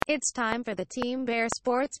It's time for the Team Bear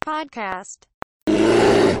Sports Podcast.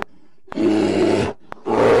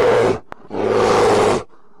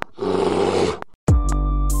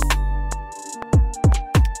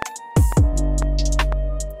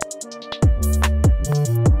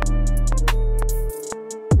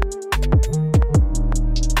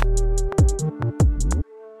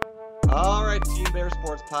 All right, Team Bear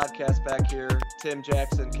Sports Podcast back here. Tim,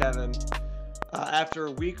 Jackson, Kevin.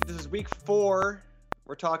 This is week 4.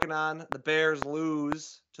 We're talking on the Bears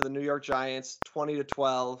lose to the New York Giants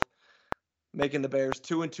 20-12, making the Bears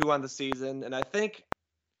 2-2 on the season. And I think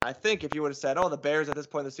if you would have said, "Oh, the Bears at this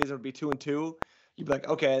point in the season would be 2-2," you'd be like,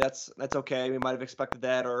 "Okay, that's okay. We might have expected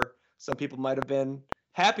that," or some people might have been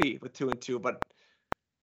happy with 2-2. But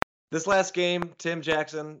this last game, Tim,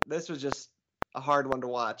 Jackson, this was just a hard one to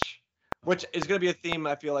watch, which is going to be a theme,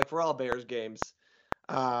 I feel like, for all Bears games.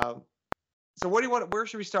 So what do you want? Where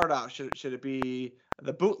should we start out? Should it be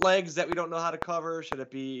the bootlegs that we don't know how to cover? Should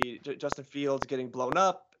it be Justin Fields getting blown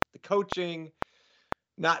up, the coaching,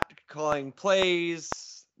 not calling plays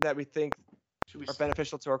that we think are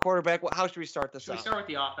beneficial to our quarterback? How should we start this out? Should we start with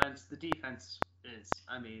the offense? The defense is,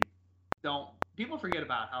 don't people forget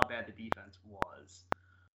about how bad the defense was.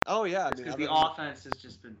 Oh, yeah. Because the offense has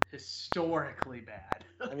just been historically bad.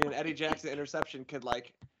 An Eddie Jackson interception could,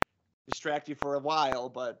 distract you for a while,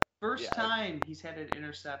 but... First time he's had an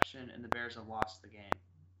interception and the Bears have lost the game.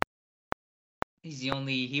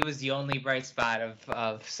 He was the only bright spot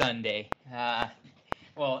of Sunday. And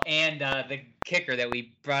the kicker that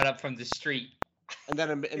we brought up from the street. And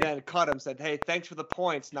then cut him, said, "Hey, thanks for the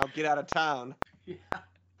points. Now get out of town." Yeah.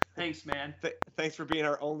 Thanks, man. Thanks for being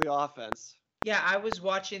our only offense. Yeah, I was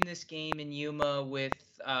watching this game in Yuma with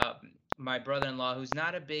my brother-in-law, who's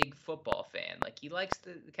not a big football fan. He likes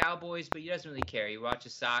the Cowboys, but he doesn't really care. He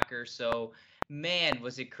watches soccer. So, man,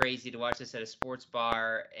 was it crazy to watch this at a sports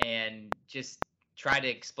bar and just try to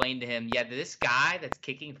explain to him, this guy that's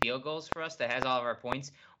kicking field goals for us that has all of our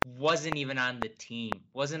points wasn't even on the team,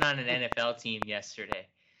 wasn't on an NFL team yesterday.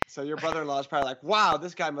 So your brother-in-law is probably like, "Wow,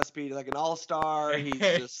 this guy must be like an all-star.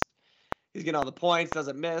 He's getting all the points,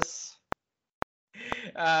 doesn't miss."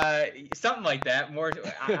 Something like that. More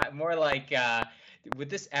like, would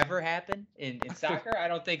this ever happen in soccer? I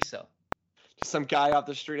don't think so. Just some guy off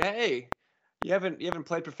the street. "Hey, you haven't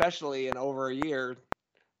played professionally in over a year.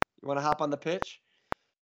 You want to hop on the pitch?"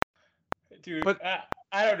 Dude, but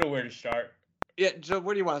I don't know where to start. Yeah, so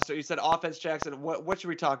where do you want to start? You said offense, Jackson. What should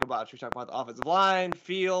we talk about? Should we talk about the offensive line,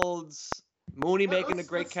 Fields, Mooney making a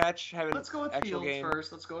great catch, having let's go with actual Fields game?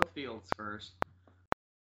 first. Let's go with Fields first.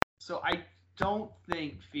 So I don't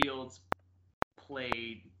think Fields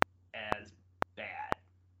played as bad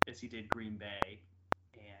as he did Green Bay.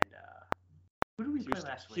 And who did we play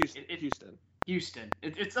last week? Houston.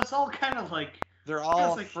 It's all kind of like they're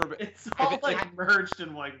all merged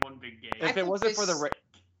in one big game. If it wasn't for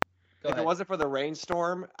the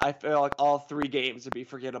rainstorm, I feel like all 3 games would be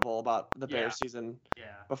forgettable about the Bears season. Yeah.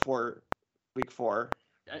 Before week 4.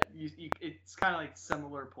 It's kind of like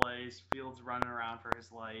similar plays. Fields running around for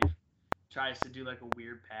his life, tries to do a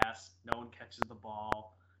weird pass. No one catches the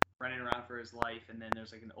ball. Running around for his life, and then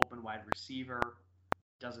there's an open wide receiver.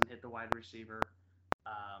 Doesn't hit the wide receiver.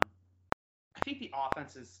 I think the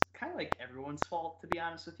offense is kind of everyone's fault, to be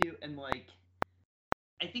honest with you. And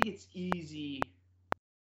I think it's easy.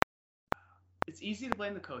 It's easy to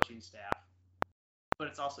blame the coaching staff, but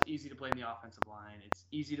it's also easy to blame the offensive line. It's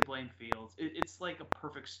easy to blame Fields. It's like a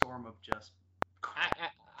perfect storm of just crap.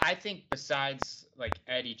 I think besides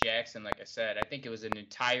Eddie Jackson, like I said, I think it was an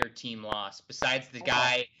entire team loss. Besides the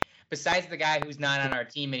guy who's not on our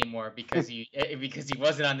team anymore because he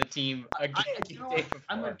wasn't on the team again.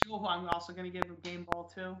 I'm also going to give a game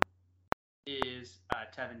ball to is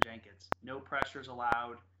Tevin Jenkins. No pressures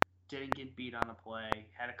allowed. Didn't get beat on the play.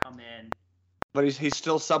 Had to come in. But he's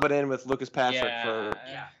still subbing in with Lucas Patrick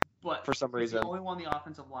for some reason. He's the only one on the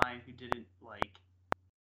offensive line who didn't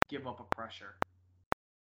give up a pressure.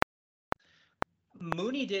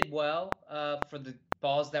 Mooney did well for the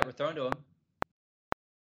balls that were thrown to him.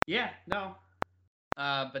 Yeah, no.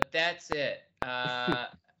 But that's it. I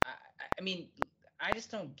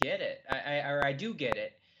just don't get it. I do get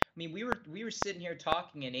it. We were sitting here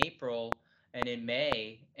talking in April and in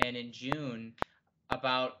May and in June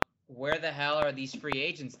about where the hell are these free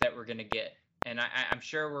agents that we're going to get? And I'm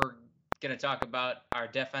sure we're going to talk about our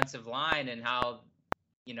defensive line and how,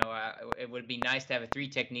 it would be nice to have a 3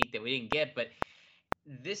 technique that we didn't get. But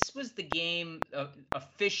this was the game,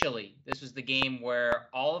 officially, this was the game where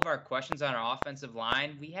all of our questions on our offensive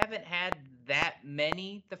line, we haven't had that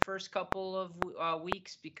many the first couple of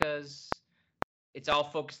weeks because it's all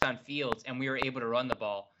focused on Fields and we were able to run the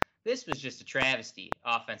ball. This was just a travesty.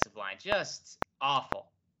 Offensive line, just awful.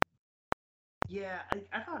 Yeah,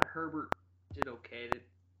 I thought Herbert did okay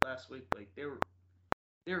last week. Like they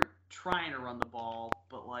were trying to run the ball,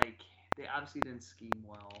 but like they obviously didn't scheme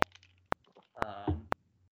well.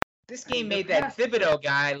 This I mean, game the made that pass- Thibodeau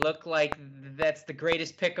guy look like that's the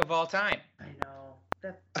greatest pick of all time. I know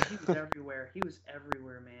that he was everywhere. He was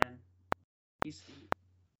everywhere, man. He's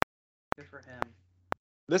good for him.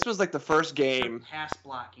 This was like the first Their game. pass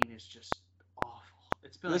blocking is just awful.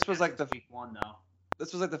 It's been This was that like the- since week 1 though.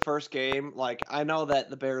 This was like the first game. Like I know that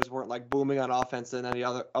the Bears weren't like booming on offense in any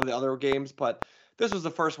other of the other games, but this was the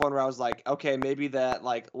first one where I was like, okay, maybe that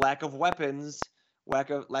like lack of weapons, lack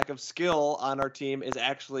of skill on our team is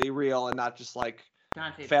actually real and not just like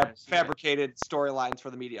Dante Pettis, fabricated storylines for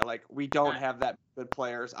the media. Like we don't Don- have that good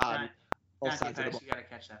players on both Dante sides of the Pettis, ball. you gotta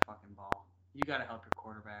catch that fucking ball. You gotta help your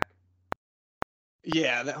quarterback.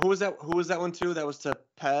 Yeah, who was that? Who was that one too? That was to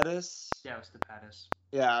Pettis. Yeah, it was to Pettis.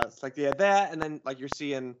 Yeah, it's like that, and then like you're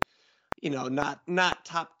seeing, not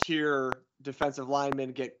top tier defensive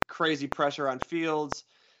linemen get crazy pressure on Fields.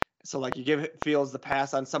 So like you give Fields the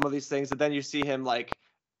pass on some of these things, and then you see him like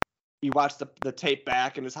you watch the tape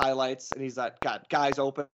back and his highlights, and he's got guys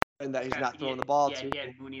open and that he's not throwing the ball to. Yeah, he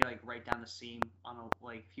had Mooney like right down the seam on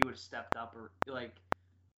if he would have stepped up or like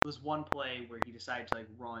there was one play where he decided to like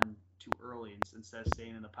run too early instead of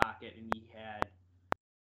staying in the pocket, and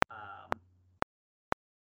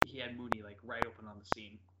he had Mooney like right open on the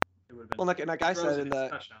seam. It would have been Well, like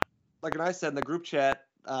I said in the group chat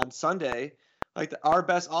on Sunday, like our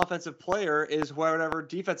best offensive player is whatever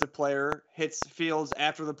defensive player hits Fields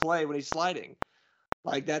after the play when he's sliding.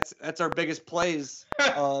 Like that's our biggest plays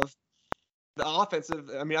of the offensive.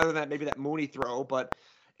 I mean, other than that, maybe that Mooney throw, but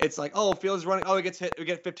it's like, oh, Fields is running. Oh, he gets hit. We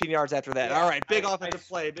get 15 yards after that. Yeah, All right, big I offensive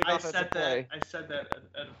play. Big offensive play. I said that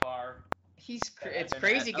at a bar. It's And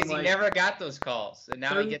crazy I'm because he like, never got those calls, and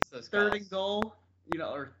now he gets those calls. Third and goal,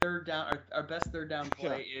 or third down. Our best third down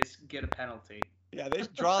play is get a penalty. Yeah, they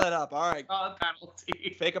draw that up. All right, Draw a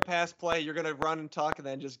penalty. fake a pass play. You're gonna run and tuck, and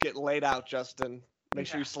then just get laid out, Justin. Make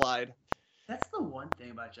sure you slide. That's the one thing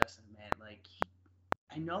about Justin, man. Like,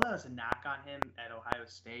 I know that was a knock on him at Ohio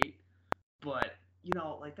State, but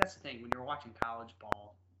like that's the thing when you're watching college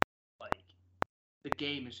ball, like the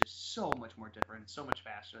game is just so much more different, so much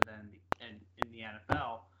faster than in the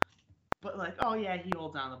NFL. But like, oh yeah, he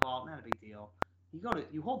holds on the ball, not a big deal.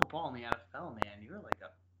 You hold the ball in the NFL, man, you're like a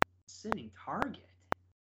sitting target.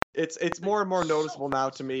 It's more and more noticeable now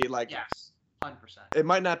to me. Like, Yes, 100%. it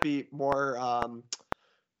might not be more.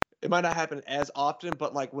 It might not happen as often,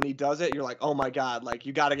 but like when he does it, you're like, oh my god, like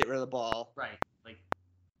you got to get rid of the ball. Right, like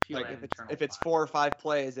feel Like that internal if it's fire. 4 or 5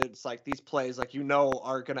 plays, it's like these plays like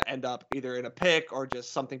are gonna end up either in a pick or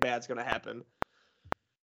just something bad's gonna happen.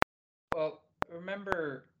 Well,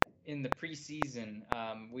 remember in the preseason,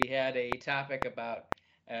 we had a topic about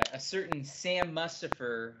a certain Sam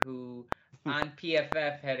Mustipher who on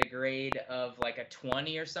PFF had a grade of like a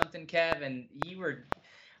 20 or something, Kev, and you were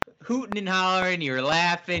hooting and hollering, you were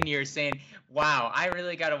laughing, you were saying, wow, I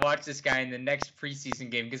really got to watch this guy in the next preseason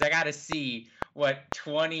game because I got to see what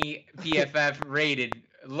 20 PFF rated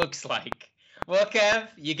looks like. Well, Kev,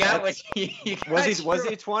 you got what you got. Was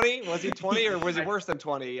he 20? Was he 20 or was he worse than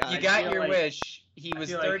 20? You I got feel your like- wish. He I was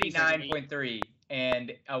feel like he's an 39.3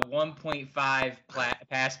 and a 1.5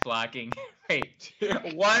 pass blocking rate.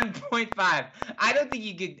 1.5. I don't think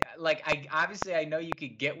you could I know you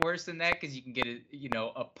could get worse than that because you can get a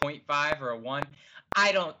 0.5 or a 1.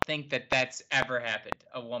 I don't think that's ever happened.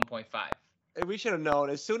 A 1.5. We should have known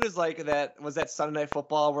as soon as like that Sunday Night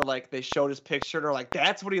Football where like they showed his picture and they're like,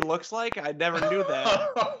 that's what he looks like. I never knew that.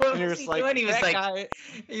 What And you're was just he like, doing? He was that like, guy,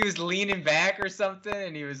 he was leaning back or something,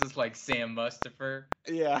 and he was just like Sam Mustipher.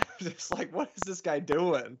 yeah, just like what is this guy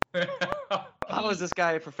doing? How is this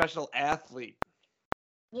guy a professional athlete?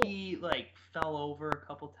 He like fell over a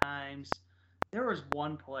couple times. There was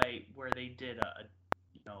one play where they did a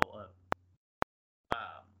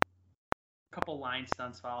couple line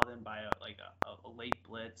stunts followed in by a late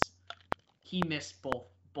blitz. He missed both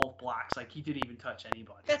blocks. Like he didn't even touch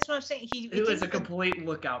anybody. That's what I'm saying. It was a complete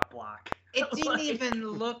lookout block. It didn't Like- even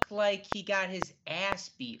look like he got his ass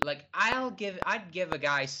beat. Like I'd give a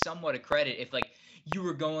guy somewhat of credit if like you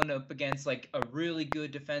were going up against like a really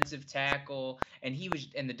good defensive tackle and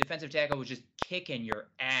the defensive tackle was just kicking your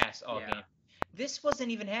ass all Yeah. game. This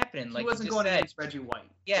wasn't even happening. Like he wasn't you just going said. against Reggie White.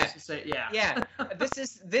 Yeah. Just to say, yeah. Yeah,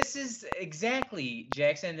 this is exactly,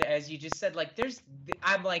 Jackson, as you just said. Like,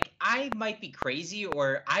 I'm like, I might be crazy,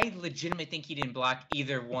 or I legitimately think he didn't block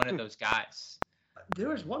either one of those guys. There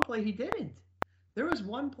was one play he didn't. There was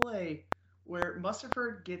one play where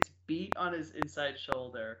Mustipher gets beat on his inside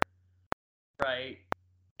shoulder, right?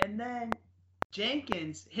 And then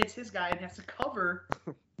Jenkins hits his guy and has to cover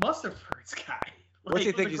Mustaford's guy. What do you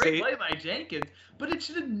it was think a he's great eight? play by Jenkins, but it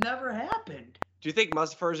should have never happened. Do you think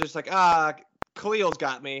Mustapha's just like, Khalil's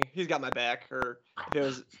got me. He's got my back. Or if it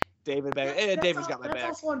was David back, David's got my that's back.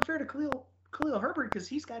 also unfair to Khalil Herbert because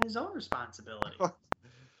he's got his own responsibility.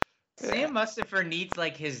 Sam Mustipher needs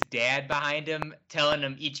like his dad behind him telling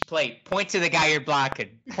him each play, point to the guy you're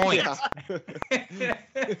blocking. Point. Yeah.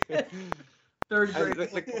 Third grade the-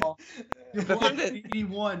 football. You're the thing blocking that-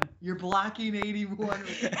 81. You're blocking 81.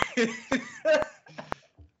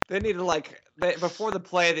 They need to before the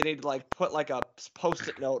play, they need to put like a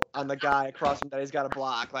post-it note on the guy across from that he's got to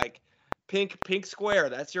block. Like pink square.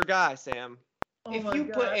 That's your guy, Sam. Oh if my you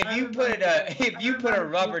God, I put a remember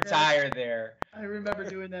rubber doing that. tire there. I remember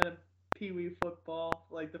doing that in Pee Wee football,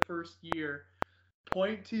 like the first year.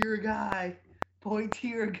 Point to your guy. Point to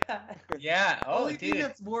your guy. Yeah. The Oh, only thing dude.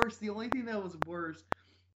 that's worse. The only thing that was worse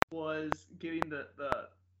was getting the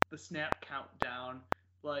snap count down.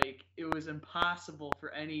 Like it was impossible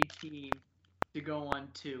for any team to go on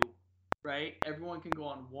 2, right? Everyone can go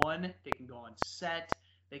on 1. They can go on set.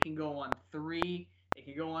 They can go on 3. They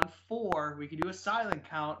can go on 4. We can do a silent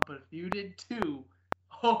count. But if you did 2,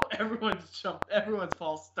 everyone's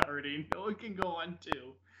false starting. No one can go on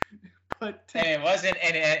 2. But And it wasn't,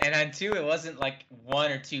 and on 2, it wasn't like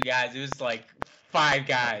 1 or 2 guys. It was like 5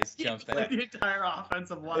 guys jumping. like the entire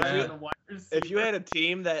offensive line If you- and the wide If you receiver. had a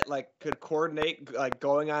team that could coordinate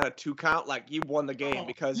going on a 2 count, you won the game Oh,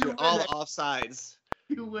 because you you're all win it. offsides.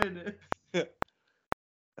 You win it.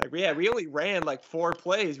 We only ran 4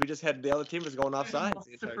 plays. We just had the other team was going offsides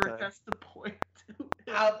the entire Mustapher time. has the point.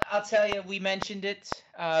 I'll tell you, we mentioned it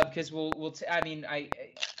because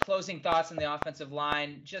closing thoughts on the offensive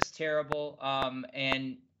line, just terrible.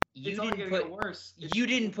 And you It's only didn't gonna put get worse. you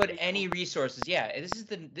didn't put any resources. Yeah, this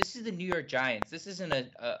is the New York Giants. This isn't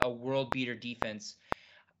a world beater defense.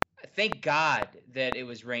 Thank God that it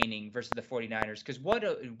was raining versus the 49ers, because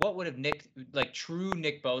what would have true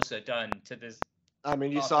Nick Bosa done to this? I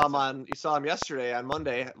mean, you saw him yesterday on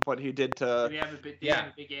Monday. What he did to. Did he have a big, Yeah.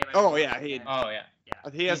 have a big game? Oh, yeah, he- Oh yeah,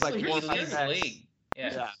 He has He's- like he's 4 or the 5 leads the sacks. league.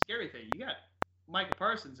 Here's Yeah. the scary thing. You got Micah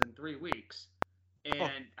Parsons in 3 weeks,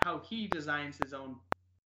 and how he designs his own.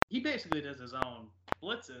 He basically does his own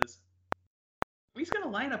blitzes. He's gonna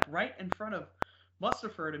line up right in front of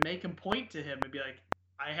Mustapher to make him point to him and be like,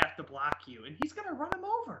 "I have to block you," and he's gonna run him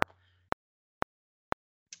over.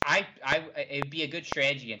 It'd be a good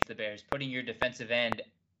strategy against the Bears, putting your defensive end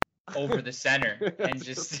over the center and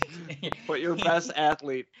just Put your best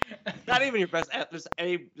athlete. Not even your best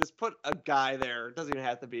athlete. Just put a guy there. It doesn't even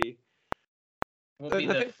have to be. we'll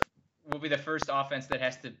be the first offense that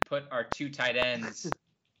has to put our 2 tight ends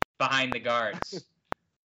behind the guards.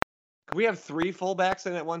 We have 3 fullbacks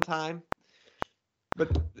in at one time.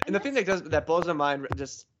 And the thing that blows my mind,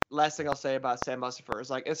 just last thing I'll say about Sam Mustipher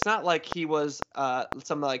is it's not like he was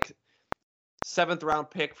some 7th round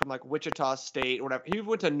pick from Wichita State or whatever. He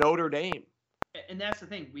went to Notre Dame. And that's the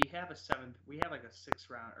thing. We have a 6th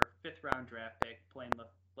round or 5th round draft pick playing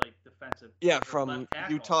defensive. Yeah, or from left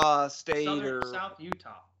tackle. Utah State or South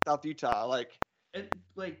Utah. South Utah. And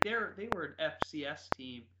they were an FCS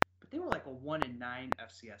team, but they were a 1-9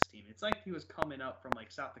 FCS team. It's like he was coming up from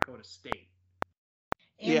South Dakota State.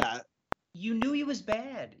 And Yeah. You knew he was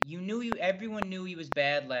bad. Everyone knew he was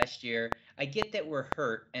bad last year. I get that we're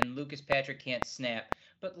hurt and Lucas Patrick can't snap,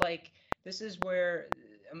 but this is where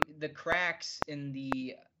the cracks in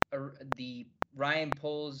the Ryan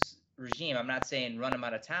Poles regime. I'm not saying run him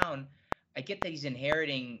out of town. I get that he's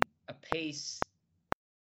inheriting a pace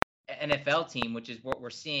NFL team, which is what we're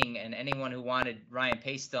seeing, and anyone who wanted Ryan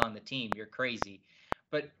Pace still on the team, you're crazy.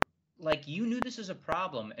 But you knew this was a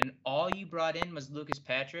problem, and all you brought in was Lucas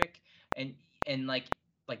Patrick and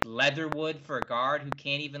Leatherwood for a guard who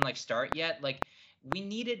can't even start yet. We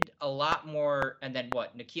needed a lot more. And then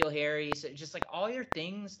what? N'Keal Harris, just all your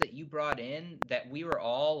things that you brought in that we were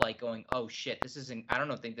all going, oh shit, I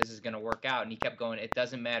don't think this is gonna work out. And he kept going, it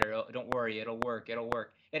doesn't matter, don't worry, it'll work.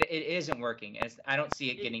 It isn't working, and I don't see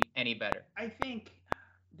it getting any better. I think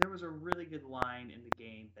there was a really good line in the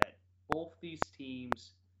game that both these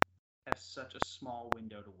teams have such a small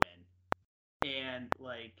window to win, and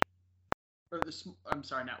I'm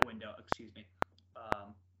sorry, not window, excuse me,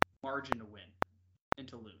 margin to win and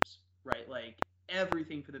to lose, right?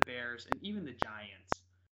 Everything for the Bears and even the Giants,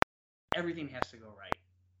 everything has to go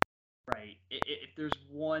right? If there's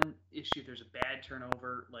one issue, if there's a bad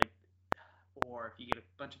turnover, or if you get a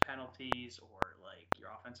bunch of penalties, or your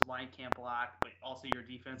offensive line can't block, but also your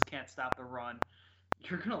defense can't stop the run,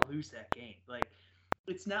 you're gonna lose that game.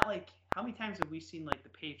 It's not how many times have we seen the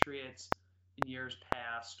Patriots in years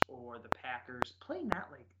past, or the Packers play not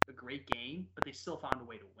like a great game, but they still found a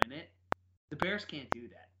way to win it. The Bears can't do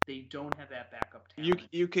that. They don't have that backup talent.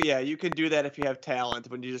 You can do that if you have talent.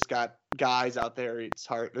 When you just got guys out there, it's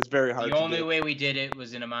hard. It's very hard. The only way we did it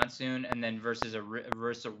was in a monsoon, and then versus a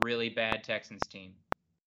really bad Texans team.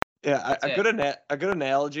 Yeah, a good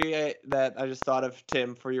analogy that I just thought of,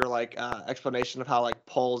 Tim, for your explanation of how like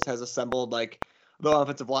Poles has assembled like the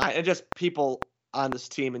offensive line and just people on this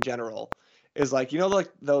team in general is like,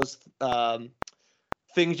 like those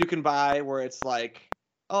things you can buy where it's like,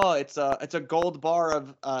 oh, it's a gold bar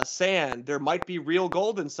of sand. There might be real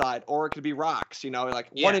gold inside, or it could be rocks.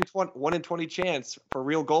 1 in 20 chance for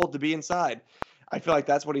real gold to be inside. I feel like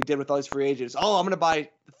that's what he did with all these free agents. Oh, I'm gonna buy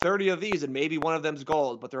 30 of these, and maybe one of them's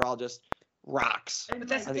gold, but they're all just rocks on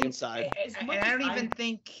the inside. And I don't even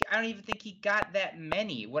think he got that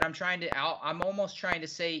many. I'm almost trying to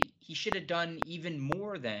say he should have done even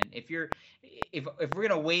more. Then, if we're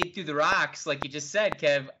gonna wade through the rocks, like you just said,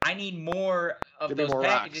 Kev, I need more of those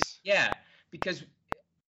packages. Rocks. Yeah, because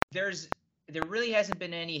there really hasn't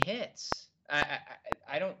been any hits.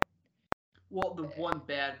 I don't. Well, the one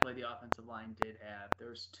bad play the offensive line did have, there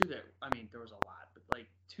was two there was a lot, but like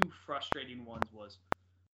two frustrating ones was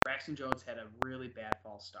Braxton Jones had a really bad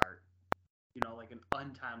false start, like an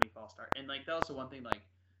untimely false start. And like that was the one thing, like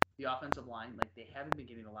the offensive line, like they haven't been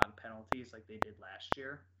getting a lot of penalties like they did last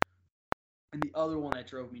year. And the other one that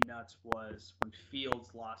drove me nuts was when Fields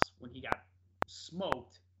when he got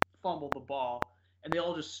smoked, fumbled the ball, and they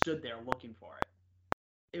all just stood there looking for it.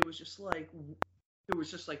 It was just like... There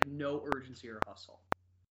was just like no urgency or hustle.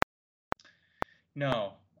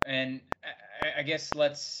 No, and I guess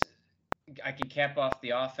I can cap off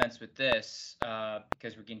the offense with this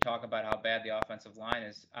because we can talk about how bad the offensive line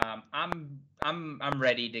is. I'm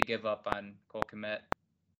ready to give up on Cole Kmet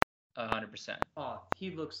 100%. Oh,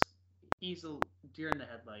 he's a deer in the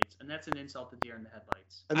headlights, and that's an insult to deer in the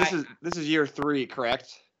headlights. And this is year 3,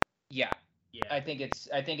 correct? Yeah. Yeah. I think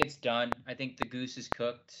it's done. I think the goose is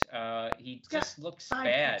cooked. He just looks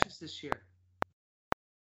bad this year.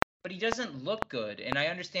 But he doesn't look good. And I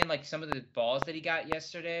understand like some of the balls that he got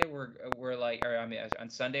yesterday were like, or I mean on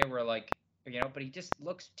Sunday were like, but he just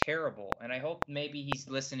looks terrible. And I hope maybe he's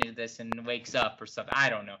listening to this and wakes up or something. I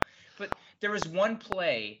don't know. But there was one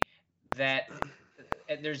play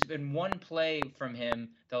there's been one play from him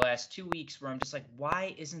the last 2 weeks where I'm just like,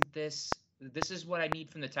 why isn't this is what I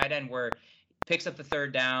need from the tight end, where picks up the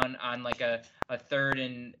third down on like a third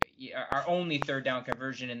and our only third down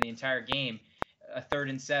conversion in the entire game, a 3rd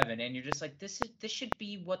and 7, and you're just like, this should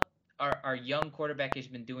be what our young quarterback has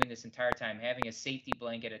been doing this entire time, having a safety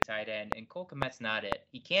blanket at tight end, and Cole Kmet's not it.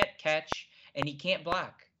 He can't catch and he can't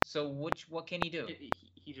block. So what can he do?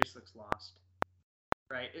 He just looks lost,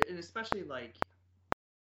 right? And especially like,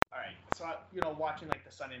 all right, so watching like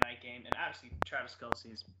the Sunday night game, and obviously Travis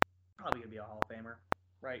Kelce is probably gonna be a Hall of Famer,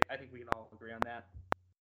 right? I think we can all agree on that.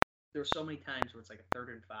 There were so many times where it's like a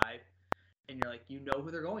 3rd and 5, and you're like,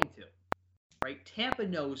 who they're going to, right? Tampa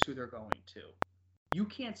knows who they're going to. You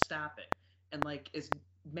can't stop it. And like as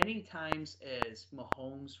many times as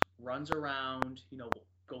Mahomes runs around,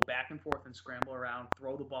 go back and forth and scramble around,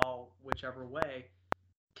 throw the ball whichever way,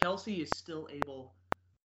 Kelce is still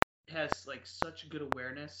has like such good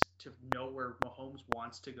awareness to know where Mahomes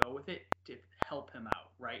wants to go with it to help him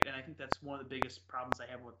out, right? And I think that's one of the biggest problems I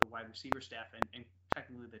have with the wide receiver staff and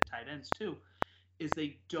technically the tight ends too, is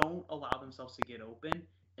they don't allow themselves to get open,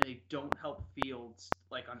 and they don't help Fields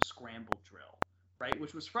like on a scramble drill, right?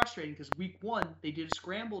 Which was frustrating because week 1 they did a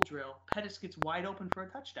scramble drill, Pettis gets wide open for a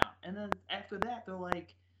touchdown, and then after that they're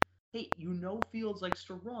like, hey, Fields likes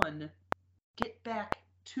to run, get back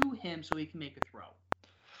to him so he can make a throw.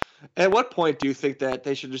 At what point do you think that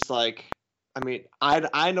they should just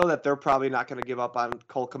I know that they're probably not going to give up on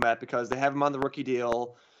Cole Kmet because they have him on the rookie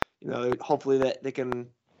deal. Hopefully that they can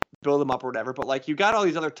build him up or whatever. But like you got all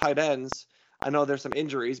these other tight ends. I know there's some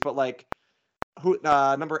injuries, but like who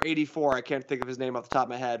number 84, I can't think of his name off the top of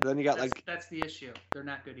my head. But then you got that's the issue. They're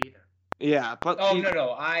not good either. Yeah, but no.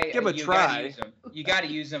 Give him a try. You got to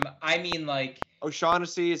use him. I mean, like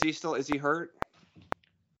O'Shaughnessy, is he hurt?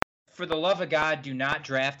 For the love of God, do not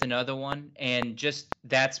draft another one, and just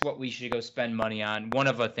that's what we should go spend money on. One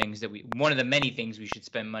of the many things we should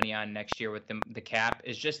spend money on next year with the cap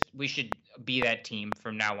is just we should be that team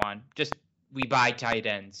from now on. Just we buy tight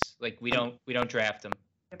ends, like we don't draft them.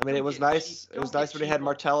 I mean, it was nice. It was nice when they had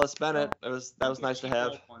Martellus Bennett. That was nice to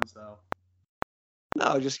have. Ones, though.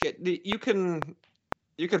 No, just you can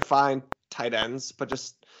find tight ends, but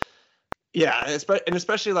just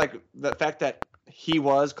especially like the fact that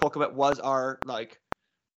Cole Kmet was our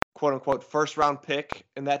quote unquote first round pick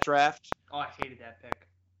in that draft. Oh, I hated that pick.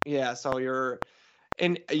 Yeah, so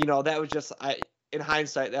that was just in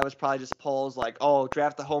hindsight, that was probably just polls like, oh,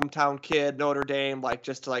 draft the hometown kid, Notre Dame, like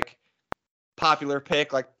just like popular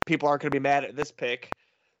pick, like people aren't going to be mad at this pick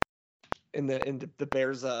in the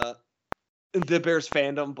Bears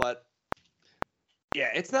fandom, but yeah,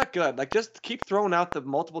 it's not good. Like just keep throwing out the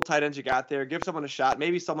multiple tight ends you got there, give someone a shot,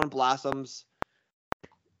 maybe someone blossoms.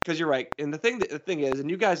 Because you're right, and the thing is, and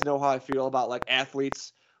you guys know how I feel about like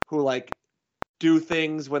athletes who like do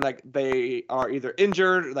things when like they are either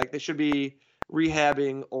injured, like they should be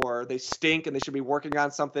rehabbing, or they stink and they should be working on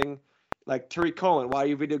something. Like Tariq Cohen, why are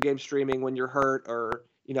you video game streaming when you're hurt, or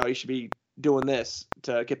you should be doing this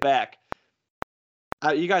to get back.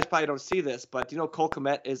 You guys probably don't see this, but do you know Cole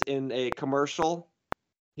Kmet is in a commercial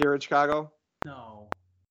here in Chicago? No.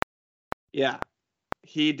 Yeah,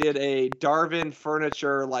 he did a Darvin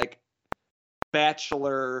Furniture like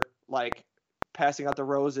bachelor like passing out the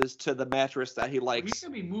roses to the mattress that he likes. He's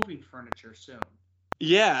gonna be moving furniture soon.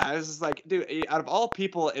 Yeah, I was just like, dude, out of all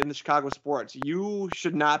people in the Chicago sports, you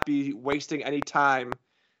should not be wasting any time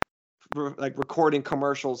like recording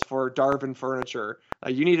commercials for Darvin Furniture.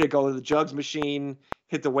 Like, you need to go to the jugs machine,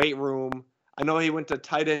 hit the weight room. I know he went to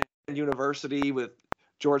tight end university with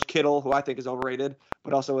George Kittle, who I think is overrated,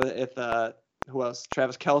 but also with who else?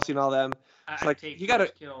 Travis Kelce and all them. I like, take you gotta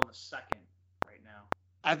Kill in the second right now.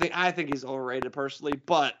 I think he's overrated personally,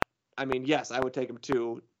 but I mean, yes, I would take him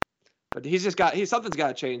too. But something's got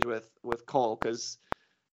to change with Cole, because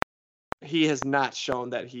he has not shown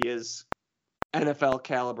that he is NFL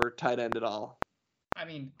caliber tight end at all. I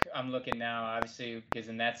mean, I'm looking now, obviously, because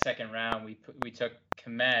in that second round we took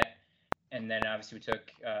Kmet, and then obviously we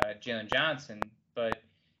took Jalen Johnson. But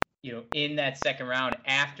in that second round,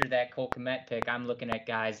 after that Cole Kmet pick, I'm looking at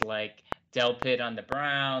guys like Del Pitt on the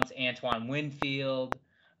Browns, Antoine Winfield,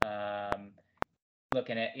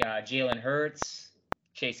 looking at Jalen Hurts,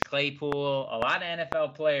 Chase Claypool, a lot of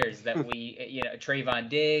NFL players that we, Trayvon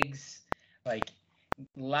Diggs, like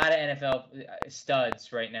a lot of NFL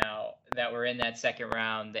studs right now that were in that second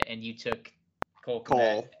round, and you took Cole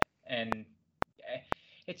Kmet, and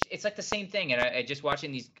it's like the same thing. And I just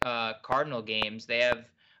watching these Cardinal games, they have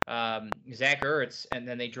Zach Ertz, and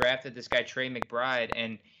then they drafted this guy Trey McBride,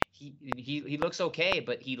 and he looks okay,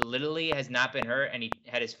 but he literally has not been hurt, and he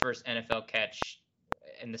had his first NFL catch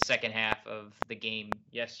in the second half of the game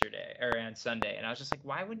yesterday or on Sunday. And I was just like,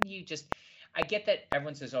 why wouldn't you just, I get that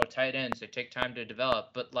everyone says, oh, tight ends, they take time to develop,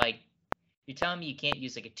 but like, you're telling me you can't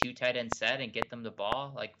use like a 2 tight end set and get them the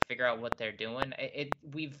ball, like figure out what they're doing.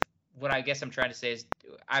 What I guess I'm trying to say is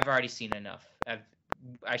I've already seen enough.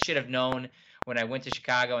 I should have known when I went to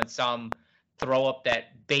Chicago and saw him throw up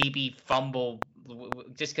that baby fumble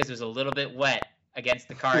just because it was a little bit wet against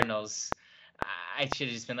the Cardinals. I should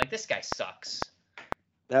have just been like, this guy sucks.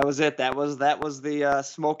 That was it. That was the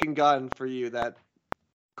smoking gun for you. That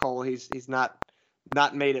Cole, he's not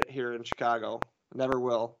made it here in Chicago. Never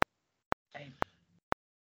will.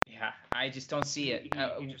 I just don't see it.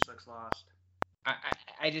 He just looks lost.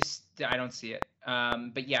 I don't see it.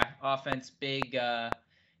 But yeah, offense, big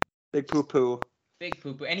poo poo. Big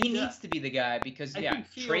poo poo, and he needs to be the guy because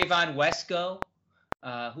Trayvon Wesco.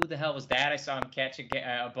 Who the hell was that? I saw him catch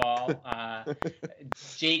a ball.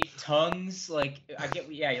 Jake Tongues, like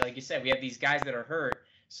you said, we have these guys that are hurt,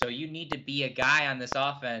 so you need to be a guy on this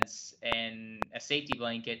offense and a safety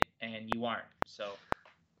blanket, and you aren't. So,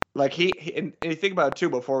 like and you think about it too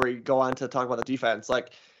before we go on to talk about the defense.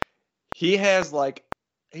 Like he's in like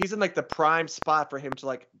the prime spot for him to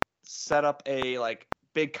like set up a like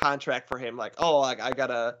big contract for him. Like, oh, like I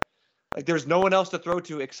gotta, like there's no one else to throw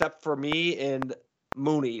to except for me and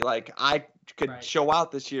Mooney. Like I could show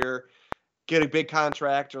out this year, get a big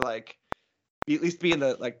contract, or like at least be in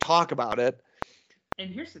the like talk about it. And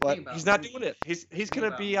here's the thing about he's not doing it. He's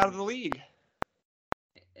gonna be out of the league.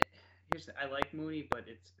 I like Mooney, but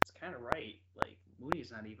it's kind of right. Like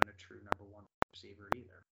Mooney's not even a true number 1 receiver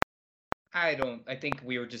either. I think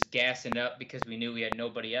we were just gassing up because we knew we had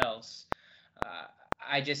nobody else.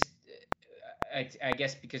 I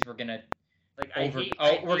guess because we're gonna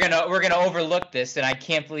we're gonna overlook this, and I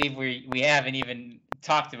can't believe we haven't even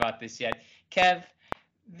talked about this yet. Kev,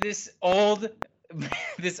 this old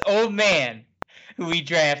man who we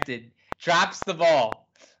drafted drops the ball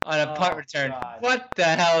on a punt return. God. What the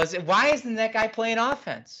hell is it? Why isn't that guy playing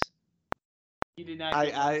offense? He did not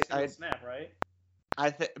get a snap, right? I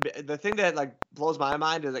think the thing that like blows my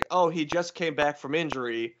mind is like, oh, he just came back from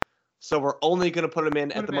injury, so we're only going to put him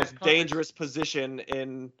in at the most dangerous position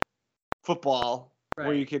in football,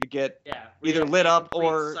 where you could get either lit up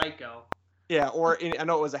or psycho. Yeah, I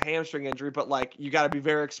know it was a hamstring injury, but like you got to be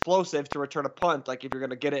very explosive to return a punt. Like if you're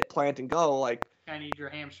gonna get it, plant and go. Like I need your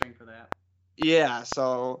hamstring for that. yeah,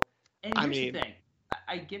 so And I here's mean- the thing.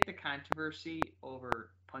 I get the controversy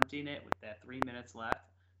over punting it with that 3 minutes left.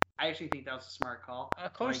 I actually think that was a smart call.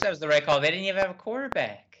 Of course, Like- that was the right call. They didn't even have a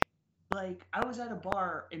quarterback. Like, I was at a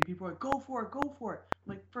bar and people were like, go for it, go for it.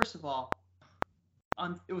 I'm like, first of all,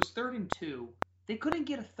 it was 3rd and 2. They couldn't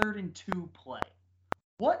get a 3rd and 2 play.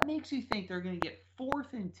 What makes you think they're going to get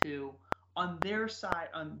 4th and 2 on their side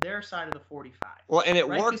of the 45? well, and it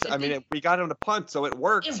Right, 'cause worked. if I mean, they- we got him to punt, so it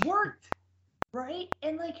worked. It worked, right?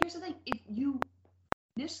 And like, here's the thing: if you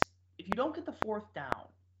don't get the 4th down,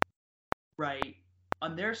 right,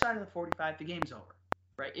 on their side of the 45, the game's over,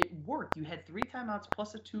 right? It worked. You had 3 timeouts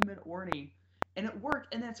plus a 2-minute warning, and it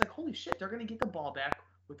worked. And then it's like, holy shit, they're gonna get the ball back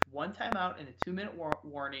with 1 timeout and a 2-minute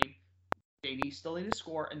warning. They still need to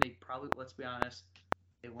score, and they probably, let's be honest,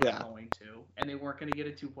 they weren't Yeah. going to, and they weren't gonna get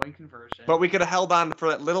a 2-point conversion. But we could have held on for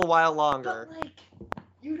that little while longer. But like,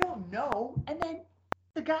 you don't know, and then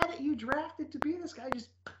the guy that you drafted to be this guy just.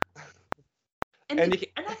 And And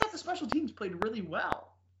I thought the special teams played really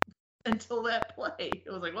well until that play.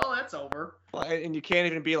 It was like, well, that's over. Well, and you can't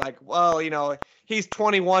even be like, well, you know, he's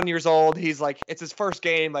 21 years old. He's like, it's his first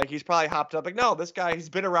game. Like, he's probably hopped up. Like, no, this guy, he's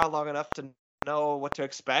been around long enough to know what to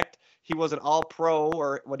expect. He was an all-pro,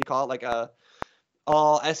 or what do you call it, like a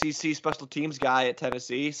all-SEC special teams guy at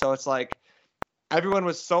Tennessee. So it's like everyone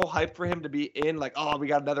was so hyped for him to be in, like, oh, we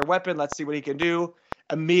got another weapon. Let's see what he can do.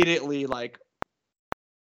 Immediately, like,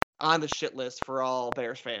 on the shit list for all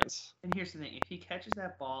Bears fans. And here's the thing: if he catches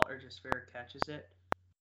that ball or just fair catches it,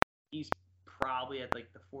 he's probably at like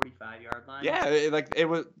the 45-yard line. Yeah,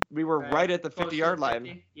 we were right at the Close to 50-yard the line.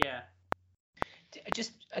 50. Yeah.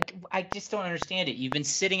 I just don't understand it. You've been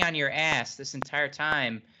sitting on your ass this entire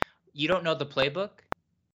time. You don't know the playbook?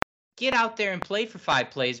 Get out there and play for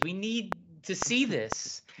 5 plays. We need to see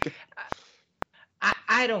this.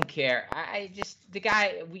 I don't care. The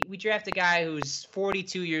guy we draft a guy who's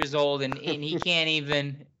 42 years old and he can't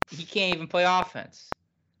even play offense.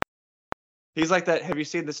 He's like that. Have you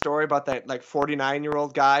seen the story about that like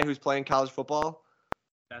 49-year-old guy who's playing college football?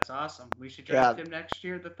 That's awesome. We should draft Yeah. him next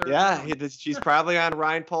year, the 3rd Yeah, round. he's probably on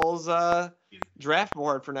Ryan Pohl's draft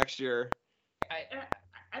board for next year.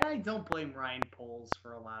 And I don't blame Ryan Poles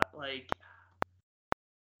for a lot. Like,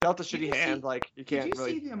 Dealt a Did shitty you hand, see- like you did can't you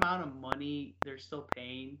really. see the amount of money they're still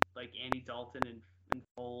paying, like Andy Dalton and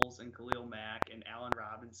Foles and Khalil Mack and Allen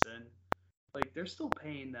Robinson? Like, they're still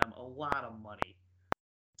paying them a lot of money.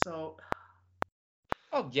 So,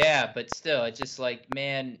 Oh yeah, but still, it's just like,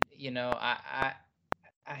 man, you know,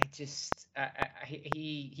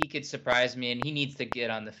 he could surprise me, and he needs to get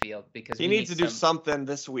on the field because He we needs to need do something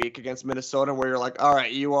this week against Minnesota where you're like, all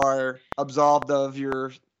right, you are absolved of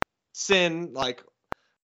your sin. Like,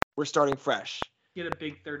 we're starting fresh. get a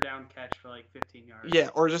big 3rd down catch for like 15 yards. Yeah,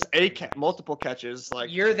 or just multiple catches.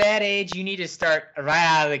 Like, You're that age, you need to start right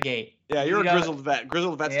out of the gate. yeah, you're you a know- grizzled vet.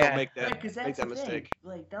 Grizzled vets Yeah. don't make Right, that because make that's that the mistake.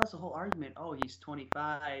 thing. Like, that was the whole argument. Oh, he's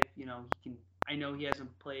 25. You know, he can. I know he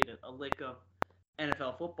hasn't played a lick of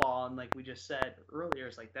NFL football, and like we just said earlier,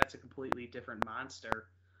 it's like that's a completely different monster.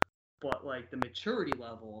 But like the maturity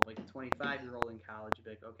level of like a 25-year-old in college, you'd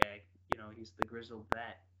be like, okay, you know, he's the grizzled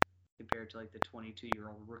vet compared to like the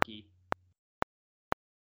 22-year-old rookie.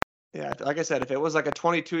 Yeah, like I said, if it was like a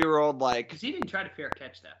 22-year-old, like Because he didn't try to fair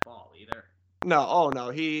catch that ball either. he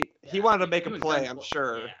Yeah, wanted to make a was play, done I'm for-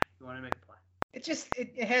 sure. Yeah, he wanted to make a play.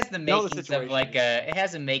 It has the Know the makings of like situation. it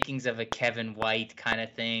has the makings of a Kevin White kind of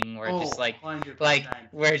thing, where just like 100%.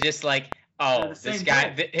 we're just like, They're oh, the this same guy,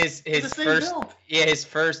 build. his They're the same first build. his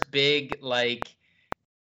first big like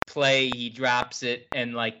play, he drops it,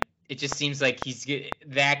 and like it just seems like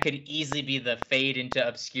that could easily be the fade into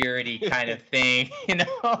obscurity kind of thing, you know.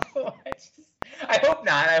 I hope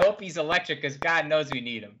not. I hope he's electric, because God knows we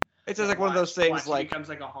need him. It's just like one of those Watch, things he like becomes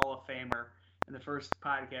like a Hall of Famer. In the first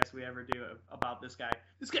podcast we ever do about this guy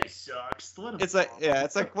sucks. Let him it's like fall. yeah,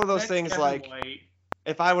 it's like one of those That's things Kevin like White.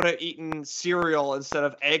 if I would have eaten cereal instead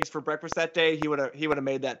of eggs for breakfast that day, he would have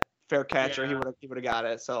made that fair catch, or he Yeah. would have got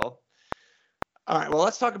it. So, all right, well,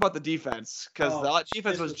 let's talk about the defense, because Oh, the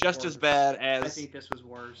defense this was was just worse. as bad I as, think this was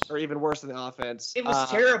worse. or even worse than the offense. It was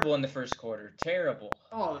terrible in the first quarter. Terrible.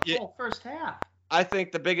 Oh, the Yeah. whole first half. I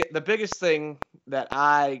think the biggest thing that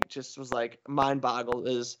I just was like mind boggled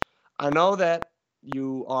is I know that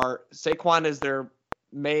Saquon is their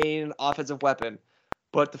main offensive weapon,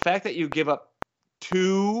 but the fact that you give up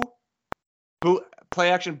 2 play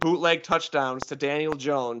action bootleg touchdowns to Daniel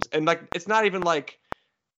Jones, and like it's not even like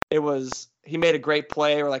he made a great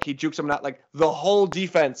play or like he juked him, not like the whole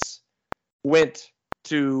defense went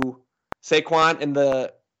to Saquon and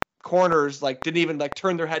the corners like didn't even like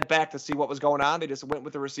turn their head back to see what was going on. They just went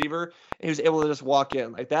with the receiver, and he was able to just walk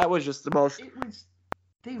in. Like that was just the most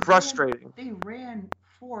frustrating. They ran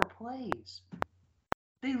 4 plays.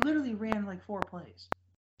 They literally ran like 4 plays,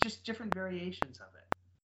 just different variations of it.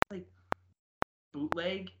 Like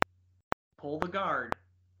bootleg, pull the guard.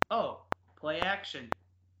 Oh, play action,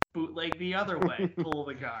 bootleg the other way, pull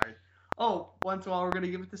the guard. Oh, once in a while we're gonna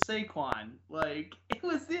give it to Saquon. Like it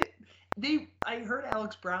was it. I heard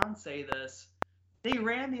Alex Brown say this. They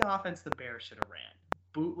ran the offense the Bears should have ran.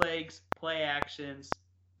 Bootlegs, play actions,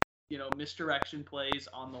 misdirection plays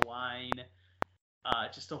on the line,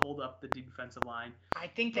 just to hold up the defensive line. I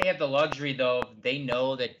think they have the luxury, though. They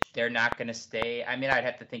know that they're not going to stay. I mean, I'd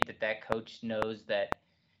have to think that coach knows that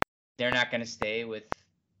they're not going to stay with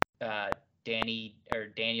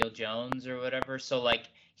Daniel Jones or whatever. So, like,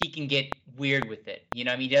 he can get weird with it. You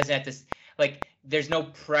know what I mean? He doesn't have to, like, there's no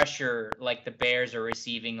pressure like the Bears are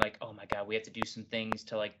receiving, like, oh my God, we have to do some things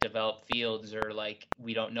to, like, develop Fields, or, like,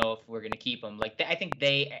 we don't know if we're going to keep him. Like, I think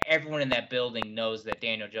everyone in that building knows that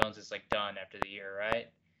Daniel Jones is, like, done after the year, right?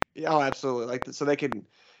 Yeah, oh, absolutely. Like, so they can,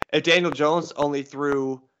 if Daniel Jones only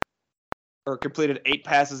threw or completed 8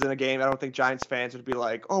 passes in a game, I don't think Giants fans would be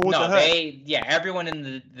like, oh, what the heck? Everyone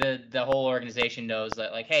in the whole organization knows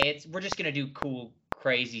that, like, hey, we're just going to do cool,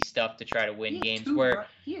 crazy stuff to try to win games.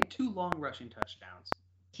 He had 2 long rushing touchdowns.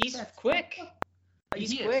 He's quick.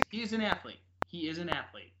 He's quick. He is an athlete. He is an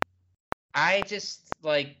athlete. I just,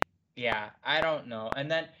 like, yeah, I don't know. And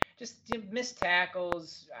then just missed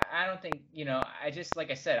tackles. I don't think, I just, like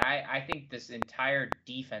I said, I think this entire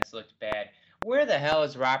defense looked bad. Where the hell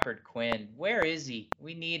is Robert Quinn? Where is he?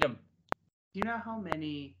 We need him. Do you know how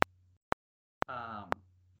many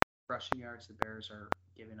rushing yards the Bears are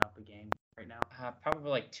giving up a game right now?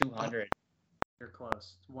 Probably like 200. You're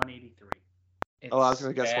close. It's 183. I was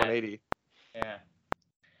going to guess 180. Yeah.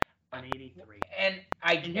 183. And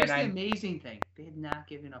here's the amazing thing. They had not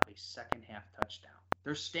given up a second half touchdown.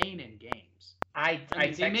 They're staying in games.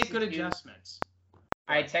 They make good adjustments.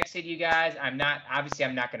 I texted you guys. I'm not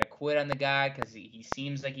going to quit on the guy because he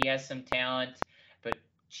seems like he has some talent. But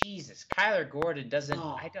Jesus, Kyler Gordon doesn't.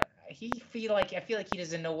 I feel like he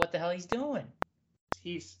doesn't know what the hell he's doing.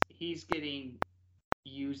 He's getting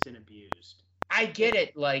used and abused. I get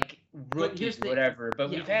it, like rookie, whatever. But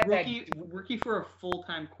we've had rookie for a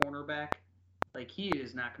full-time cornerback. Like he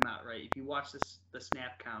does not come out right. If you watch the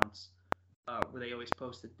snap counts, where they always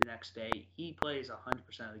post it the next day, he plays 100%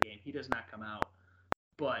 of the game. He does not come out.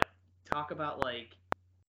 But talk about, like,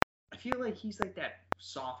 I feel like he's like that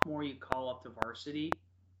sophomore you call up to varsity,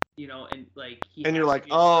 and like and you're like,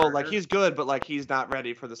 oh, like he's good, but like he's not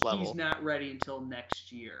ready for this level. He's not ready until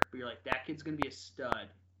next year. But you're like, that kid's gonna be a stud,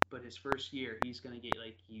 but his first year he's gonna get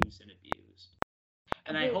like used and abused.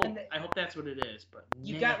 And I hope that's what it is. But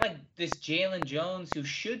you got like this Jalen Jones who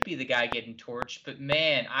should be the guy getting torched, but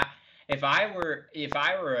man, If I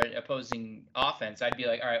were an opposing offense, I'd be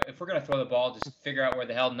like, all right, if we're gonna throw the ball, just figure out where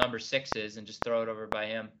the hell number 6 is and just throw it over by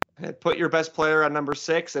him. Put your best player on number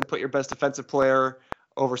 6 and put your best defensive player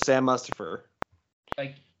over Sam Mustipher.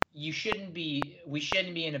 Like we shouldn't be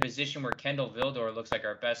in a position where Kendall Vildor looks like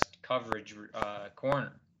our best coverage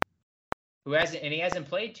corner, he hasn't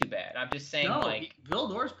played too bad. I'm just saying,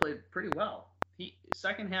 Vildor's played pretty well.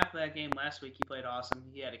 Second half of that game last week, he played awesome.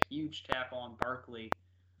 He had a huge tackle on Barkley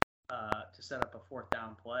to set up a 4th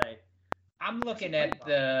down play. I'm looking at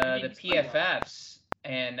the PFFs,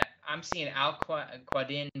 and I'm seeing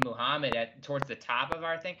Al-Quadin Muhammad towards the top of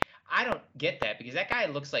our thing. I don't get that because that guy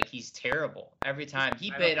looks like he's terrible every time.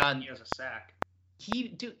 He has a sack.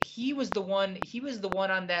 He was the one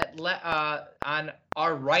on that on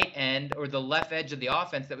our right end or the left edge of the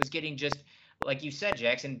offense that was getting just like you said,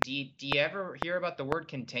 Jackson. Do you ever hear about the word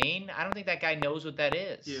contain? I don't think that guy knows what that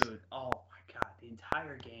is. Dude, oh my God, the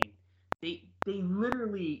entire game. They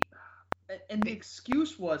literally, and the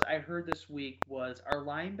excuse I heard this week was our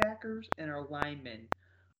linebackers and our linemen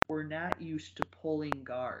were not used to pulling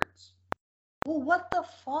guards. Well, what the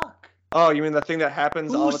fuck? Oh, you mean the thing that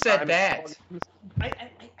happens all the time? Who said that?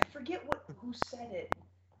 I forget who said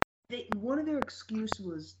it. One of their excuses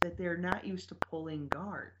was that they're not used to pulling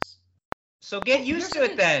guards. So get used to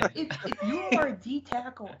it then. If you are a D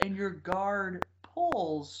tackle and your guard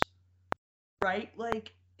pulls, right?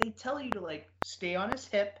 Like they tell you to like stay on his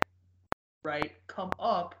hip, right? Come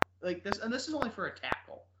up like this, and this is only for a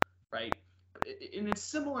tackle, right? And it's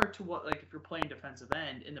similar to what like if you're playing defensive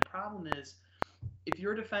end, and the problem is if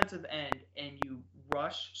you're a defensive end and you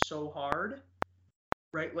rush so hard,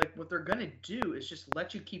 right? Like what they're gonna do is just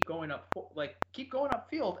let you keep going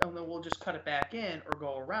upfield, and then we'll just cut it back in or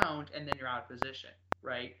go around, and then you're out of position,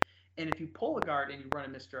 right? And if you pull a guard and you run a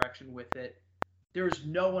misdirection with it, there's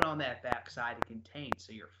no one on that backside to contain,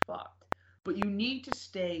 so you're fucked. But you need to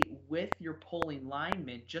stay with your pulling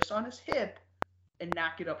lineman just on his hip and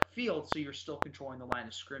not get upfield so you're still controlling the line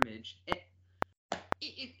of scrimmage.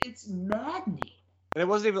 It's maddening. And it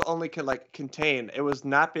wasn't even only contain. It was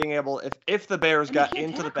not being able if the Bears got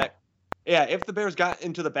into the back. Yeah, if the Bears got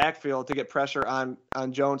into the backfield to get pressure on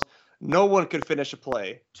Jones, no one could finish a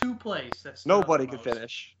play. 2 plays that stood Nobody out the could most.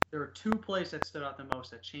 finish. There were 2 plays that stood out the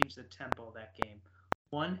most that changed the tempo of that game.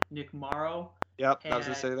 One, Nick Morrow Yep, had I was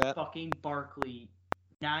gonna say that. fucking Barkley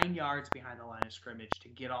 9 yards behind the line of scrimmage to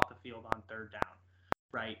get off the field on 3rd down.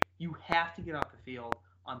 Right? You have to get off the field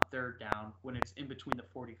on 3rd down when it's in between the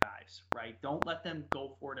 45s. Right? Don't let them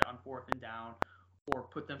go for it on 4th and down or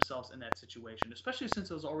put themselves in that situation, especially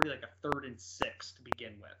since it was already like a 3rd and 6 to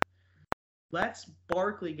begin with. Let's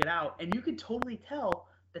Barkley get out, and you could totally tell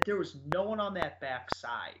that there was no one on that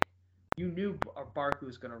backside. You knew Barkley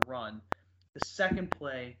was going to run. The second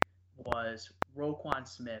play was Roquan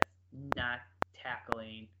Smith not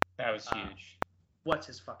tackling. That was huge. What's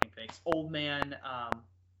his fucking face? Old man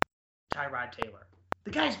Tyrod Taylor.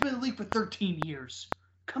 The guy's been in the league for 13 years.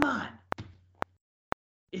 Come on.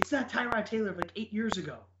 It's not Tyrod Taylor of like 8 years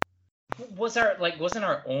ago. Wasn't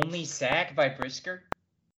our only sack by Brisker?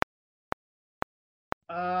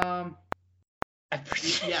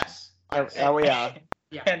 Yes. Oh yeah.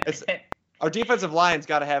 Yeah. Our defensive line's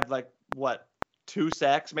got to have 2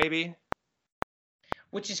 sacks maybe.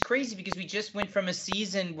 Which is crazy because we just went from a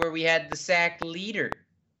season where we had the sack leader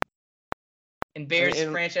in Bears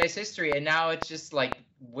franchise history, and now it's just like,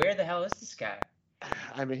 where the hell is this guy?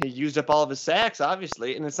 I mean, he used up all of his sacks,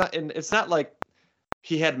 obviously, and it's not like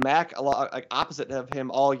he had Mac a lot opposite of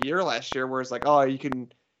him all year last year, where it's like, oh, you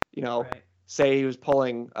can, Right. say he was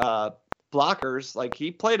pulling blockers. Like,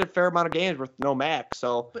 he played a fair amount of games with no Mac,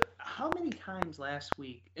 so. But how many times last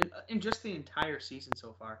week, in just the entire season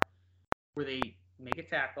so far, where they make a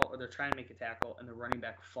tackle or they're trying to make a tackle and the running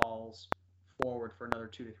back falls forward for another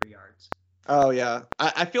 2 to 3 yards? Oh yeah,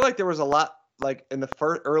 I feel like there was a lot in the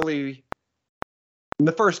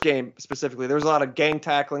first game specifically. There was a lot of gang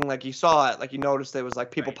tackling. Like you saw it, you noticed there was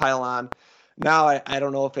people Right. pile on. Now I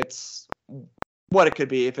don't know if it's what it could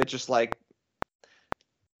be. If it's just I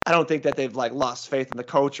don't think that they've lost faith in the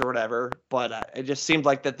coach or whatever. But it just seemed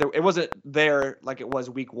like that it wasn't there like it was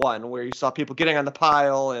week 1, where you saw people getting on the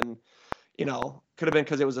pile and could have been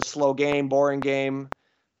because it was a slow game, boring game.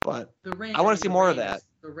 But The rain. I want to see more of that.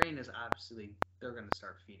 The rain is obviously they're going to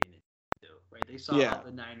start feeding it too, right? They saw Yeah. how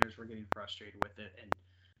the Niners were getting frustrated with it and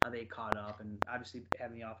how they caught up, and obviously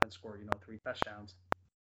having the offense score 3 touchdowns.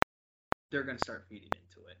 They're going to start feeding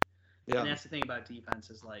into it. Yeah. And that's the thing about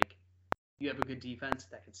defense is you have a good defense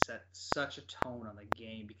that can set such a tone on the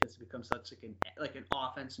game because it becomes such an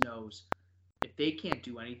offense knows if they can't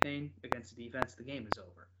do anything against the defense, the game is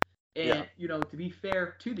over. And to be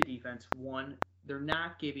fair to the defense, one, they're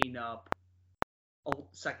not giving up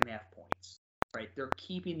second half points, right? They're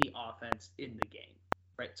keeping the offense in the game,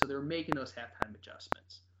 right? So they're making those halftime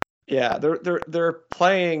adjustments. Yeah, they're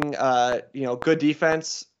playing good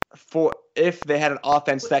defense for if they had an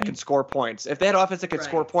offense that could score points. If they had an offense that could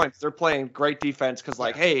score points, they're playing great defense because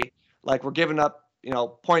hey, we're giving up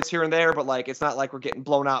points here and there, but it's not like we're getting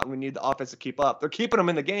blown out and we need the offense to keep up. They're keeping them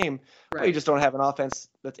in the game, but you just don't have an offense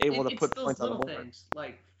that's able to put points on the board. It's those little things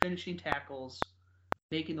like finishing tackles,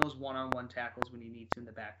 making those one-on-one tackles when you need to in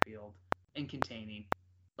the backfield, and containing.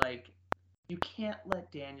 You can't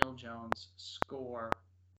let Daniel Jones score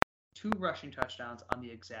 2 rushing touchdowns on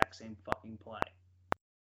the exact same fucking play.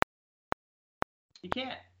 You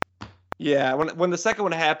can't. Yeah, when the second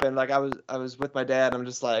one happened, I was with my dad. I'm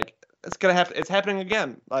just it's gonna happen. It's happening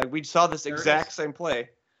again. We saw this exact same play.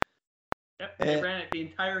 Yep, they ran it the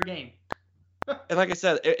entire game. And like I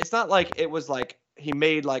said, it's not like it was he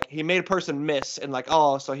made a person miss and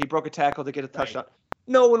so he broke a tackle to get a touchdown.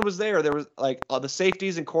 No one was there. There was the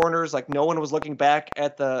safeties and corners. No one was looking back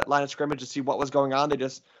at the line of scrimmage to see what was going on. They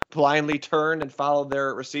just blindly turned and followed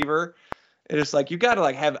their receiver. It's you got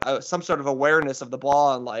to have some sort of awareness of the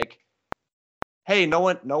ball and hey, no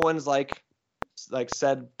one's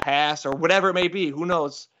said pass or whatever it may be. Who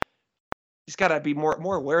knows? He's got to be more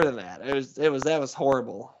aware than that. That was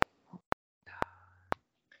horrible.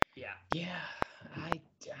 Yeah.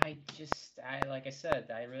 I like I said,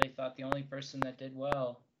 I really thought the only person that did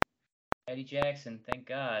well, Eddie Jackson, thank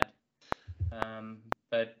God.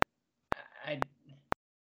 But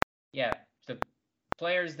the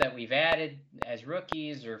players that we've added as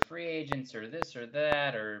rookies or free agents or this or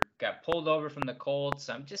that or got pulled over from the Colts,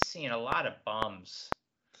 I'm just seeing a lot of bums.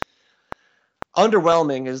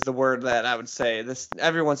 underwhelming is the word that I would say.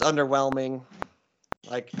 Everyone's underwhelming.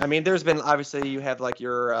 Like, I mean, there's been obviously you have like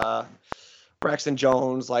your Braxton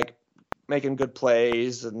Jones like making good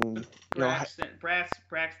plays and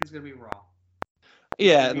Braxton's gonna be raw.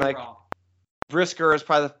 Yeah, and like Raw. Brisker is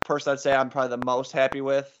probably the person I'd say I'm probably the most happy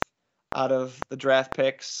with out of the draft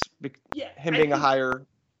picks. Him being a higher.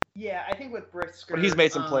 Yeah, I think with Brisker, but he's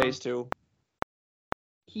made some plays too.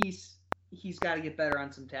 He's got to get better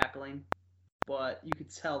on some tackling, but you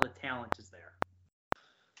could tell the talent is there.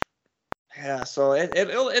 Yeah, so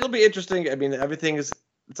it'll be interesting. I mean, it's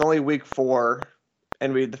only week 4,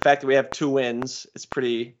 and the fact that we have 2 wins is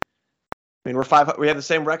pretty. I mean, we have the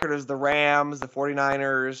same record as the Rams, the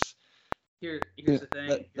 49ers. Here's the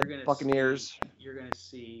thing. The Buccaneers. You're gonna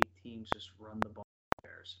see teams just run the ball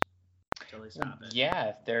Bears until they stop it. Yeah,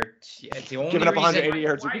 if they're the only giving up reason, 180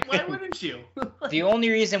 yards. Why wouldn't you? The only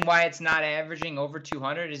reason why it's not averaging over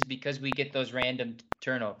 200 is because we get those random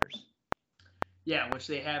turnovers. Yeah, which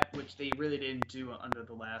they really didn't do under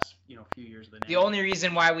the last few years of the. The only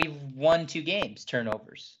reason why we've won 2 games,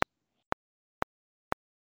 turnovers.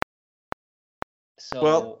 So,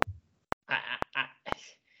 well,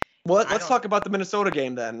 let's don't- talk about the Minnesota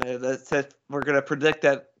game then. We're going to predict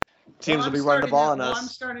that teams will be running the ball on us. I'm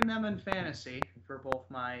starting them in fantasy for both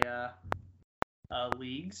my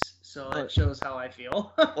leagues, so that shows how I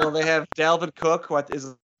feel. Well, they have Dalvin Cook, who is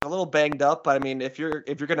a little banged up, but I mean, if you're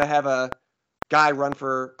going to have a guy run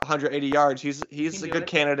for 180 yards, he's a good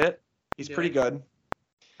candidate. He's pretty good.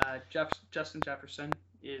 Justin Jefferson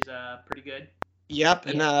is pretty good. Yep,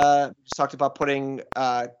 and just talked about putting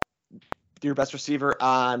your best receiver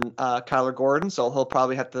on Kyler Gordon, so he'll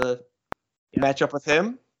probably have to match up with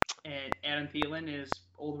him. And Adam Thielen is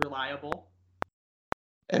old reliable.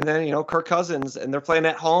 And then Kirk Cousins, and they're playing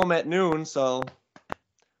at home at noon, so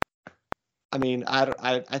I mean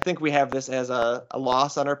I think we have this as a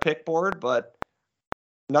loss on our pick board, but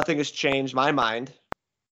nothing has changed my mind.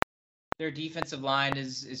 Their defensive line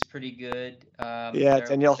is pretty good.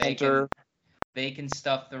 Danielle Hunter. They can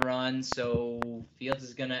stuff the run, so Fields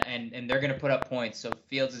is gonna and they're gonna put up points. So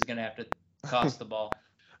Fields is gonna have to toss the ball.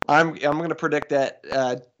 I'm gonna predict that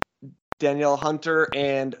Danielle Hunter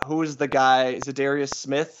and who's the guy? Is it Darius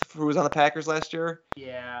Smith who was on the Packers last year?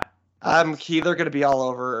 Yeah. They're gonna be all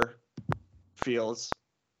over Fields.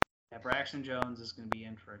 Yeah, Braxton Jones is gonna be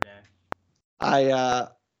in for a day.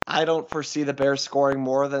 I don't foresee the Bears scoring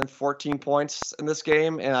more than 14 points in this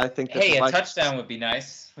game, and I think that a touchdown would be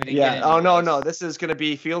nice. No. This is going to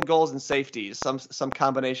be field goals and safeties, some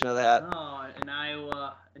combination of that. Oh, an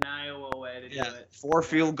Iowa way to do it. 4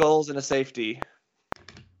 field goals and a safety.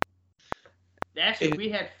 Actually, if we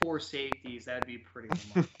had 4 safeties, that'd be pretty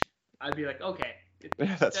much. I'd be like, okay,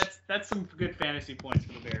 that's some good fantasy points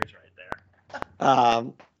for the Bears right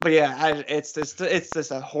there. But yeah, it's just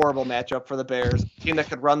a horrible matchup for the Bears. A team that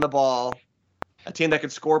could run the ball, a team that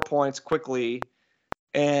could score points quickly,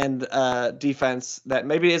 and defense that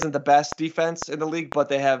maybe isn't the best defense in the league, but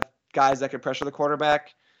they have guys that can pressure the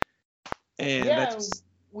quarterback. And that's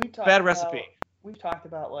bad recipe. We've talked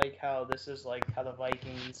about like how this is like how the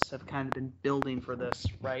Vikings have kind of been building for this,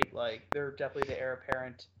 right? Like they're definitely the heir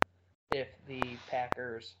apparent if the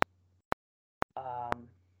Packers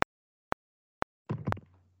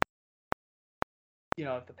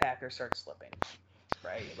if the Packers start slipping,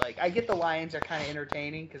 right? Like, I get the Lions are kind of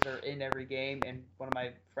entertaining because they're in every game, and one of my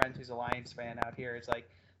friends who's a Lions fan out here is like,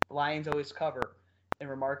 the Lions always cover, and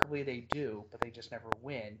remarkably they do, but they just never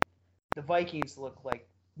win. The Vikings look like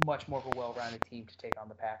much more of a well-rounded team to take on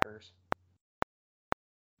the Packers.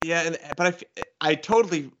 Yeah, but I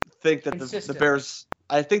totally think that the Bears.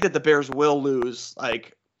 I think that the Bears will lose.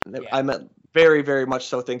 Like, I meant very, very much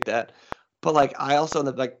so think that. But like, I also in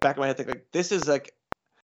the back of my head think like this is like.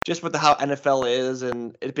 Just with how NFL is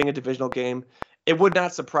and it being a divisional game, it would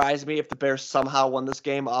not surprise me if the Bears somehow won this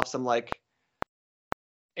game off some like.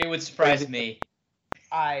 It would surprise me.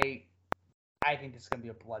 I think this is gonna be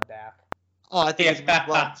a bloodbath. Oh, I think it's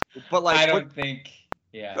blood. But like, I don't think.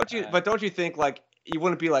 Yeah. Don't you think like you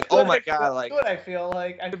wouldn't be like, oh my god, like what I feel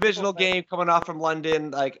like divisional game coming off from London,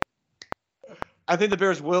 like. I think the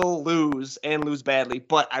Bears will lose and lose badly,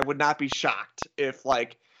 but I would not be shocked if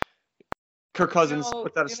like. Kirk Cousins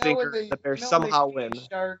puts out a stinker. The Bears somehow win.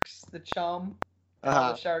 Sharks, the chum.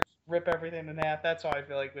 The Sharks rip everything in half. That's how I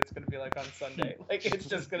feel like it's going to be like on Sunday. Like, it's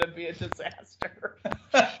just going to be a disaster.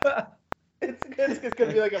 it's going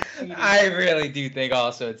to be like a feeding. I really do think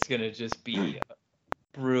also it's going to just be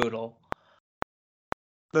brutal.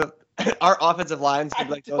 Our offensive lines could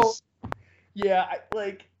like those. Yeah,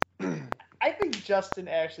 I think Justin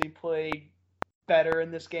actually played better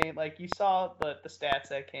in this game. Like, you saw the stats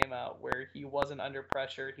that came out where he wasn't under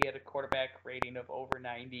pressure. He had a quarterback rating of over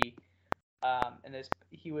 90. And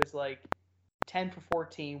he was like 10 for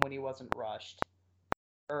 14 when he wasn't rushed,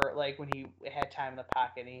 or like when he had time in the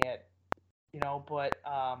pocket. And he had, but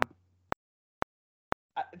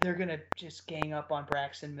they're gonna just gang up on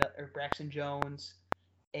Braxton Jones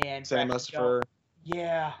and Sam Mustipher.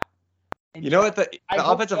 Yeah. And You know what? The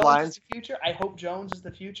offensive line's the future. I hope Jones is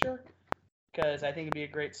the future because I think it'd be a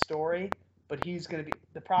great story. But he's going to be.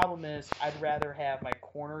 The problem is, I'd rather have my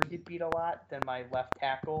corner get beat a lot than my left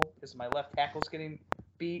tackle, because my left tackle's getting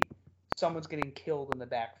beat. Someone's getting killed in the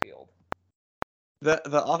backfield.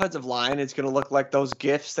 The offensive line is going to look like those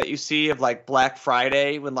GIFs that you see of like Black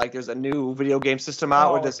Friday when like there's a new video game system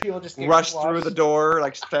out where people just rush through the door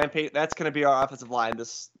like stampede. That's going to be our offensive line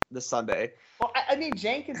this Sunday. Well, I mean,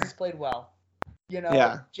 Jenkins has played well.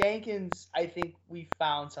 Yeah. Jenkins. I think we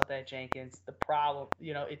found something at Jenkins. The problem,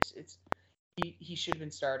 it's he should have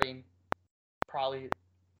been starting probably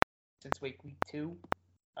since week 2,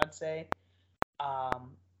 I'd say.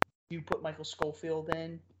 You put Michael Schofield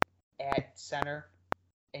in at center,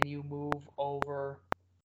 and you move over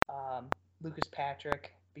Lucas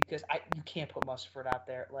Patrick, because you can't put Mustipher out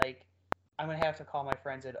there. Like, I'm gonna have to call my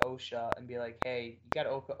friends at OSHA and be like, hey, you got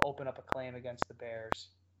to open up a claim against the Bears.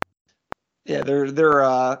 Yeah,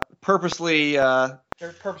 they're purposely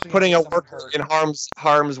putting a worker in harm's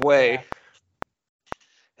way. Yeah.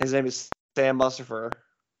 His name is Sam Mustipher.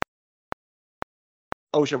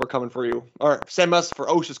 OSHA, we're coming for you. Or Sam Mustipher,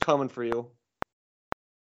 OSHA's coming for you.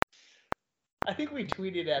 I think we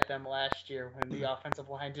tweeted at them last year when the offensive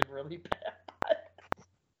line did really bad.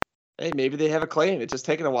 Hey, maybe they have a claim. It's just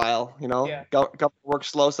taking a while, Yeah. Government works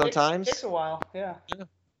slow sometimes. It takes a while, yeah.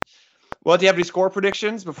 Well, do you have any score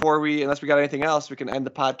predictions unless we got anything else, we can end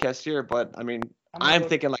the podcast here. But I mean, I'm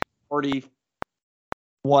thinking like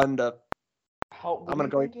 41 to. I'm gonna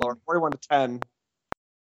go 41 to 10.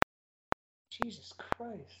 Jesus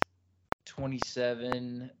Christ.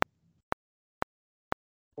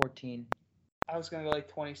 27-14. I was gonna go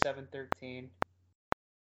like 27-13.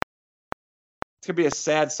 It's gonna be a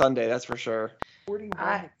sad Sunday, that's for sure. 41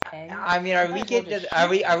 to 10. I mean, are we getting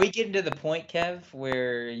to the point, Kev,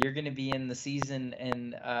 where you're gonna be in the season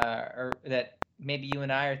and or that maybe you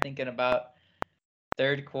and I are thinking about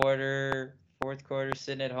third quarter, fourth quarter,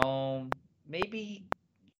 sitting at home, maybe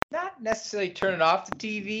not necessarily turning off the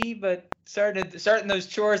TV, but starting those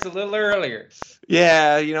chores a little earlier.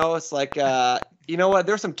 Yeah, it's like you know what?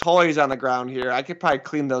 There's some toys on the ground here. I could probably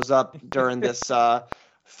clean those up during this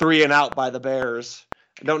 3 and out by the Bears.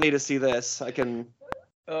 I don't need to see this. I can.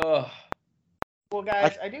 Well,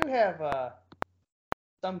 guys, I do have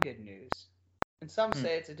some good news, and some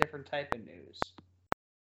say it's a different type of news.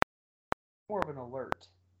 More of an alert.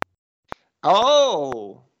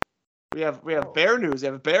 Oh, we have bear news. We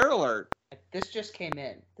have a bear alert. This just came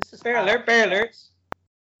in. This is bear alert. Bear alert.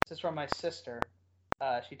 This is from my sister.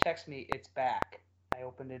 She texted me, it's back. I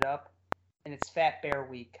opened it up, and it's Fat Bear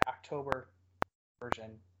Week, October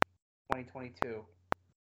version, 2022.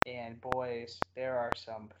 And boys, there are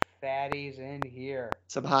some fatties in here.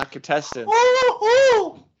 Some hot contestants.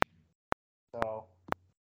 So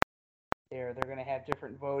they're gonna have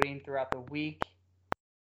different voting throughout the week.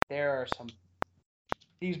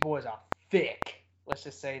 These boys are thick. Let's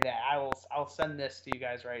just say that. I'll send this to you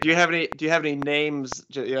guys right now. Do you have any names?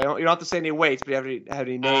 You don't have to say any weights, but do you have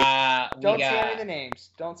any names? Don't see any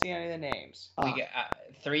of the names. We got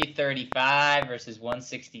 335 versus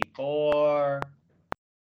 164.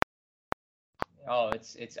 Oh,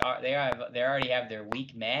 they already have their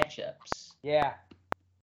week matchups. Yeah.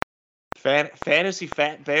 Fantasy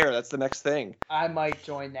Fat Bear. That's the next thing. I might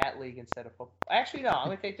join that league instead of football. Actually, no. I'm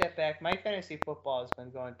gonna take that back. My fantasy football has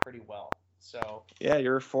been going pretty well. So. Yeah,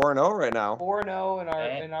 you're 4-0 right now. 4-0 in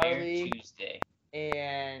our Bear league. Tuesday.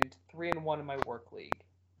 And 3-1 in my work league.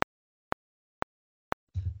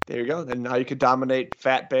 There you go. Then now you could dominate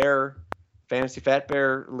Fantasy Fat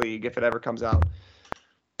Bear League if it ever comes out.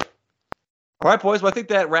 All right, boys. Well, I think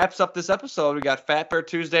that wraps up this episode. We got Fat Bear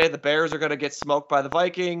Tuesday. The Bears are going to get smoked by the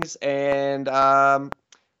Vikings, and Sam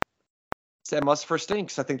Mustipher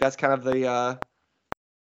stinks. I think that's kind of the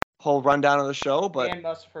whole rundown of the show. But Dan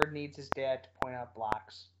Mustipher needs his dad to point out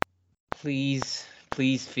blocks. Please,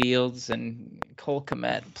 Fields and Cole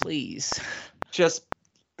Kmet, please. Just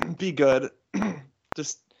be good.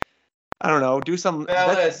 Just, I don't know, do some.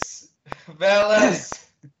 Velus.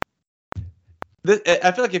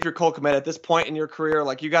 I feel like if you're Cole Kmet at this point in your career,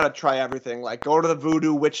 like, you got to try everything. Like, go to the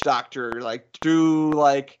voodoo witch doctor. Like, do,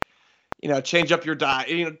 like, change up your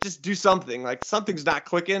diet. Just do something. Like, something's not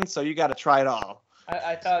clicking, so you got to try it all.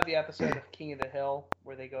 I thought of the episode of King of the Hill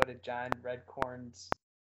where they go to John Redcorn's,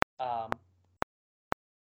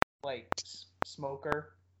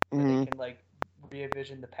 smoker, where Mhm. they can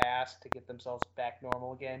re-envision the past to get themselves back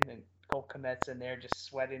normal again, and Cole Kmet's in there just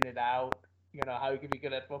sweating it out. You know how he can be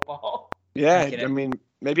good at football. Yeah, get it. I mean,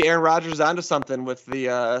 maybe Aaron Rodgers is onto something with the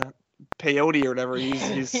peyote or whatever he's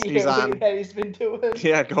on. That he's been doing.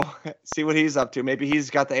 Yeah, go see what he's up to. Maybe he's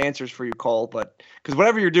got the answers for you, Cole. But because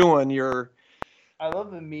whatever you're doing, I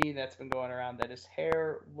love the meme that's been going around that his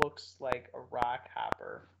hair looks like a rock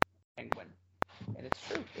hopper penguin, and it's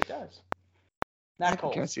true. It does. Not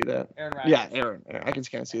Cole. Can I see that? Aaron Rodgers. Yeah, Aaron. I can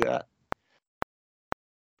kind of see that.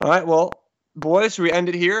 All right, well, boys, we end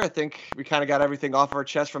it here. I think we kind of got everything off our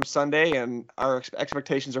chest from Sunday, and our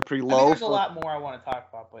expectations are pretty I low. think there's a lot more I want to talk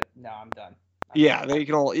about, but no, I'm done. Yeah, you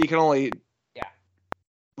can only Yeah.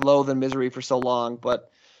 loathe and misery for so long.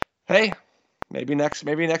 But hey, maybe next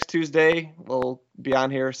Tuesday we'll be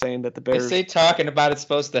on here saying that the They Bears. say talking about it's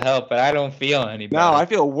supposed to help, but I don't feel any better. No, I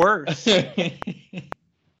feel worse.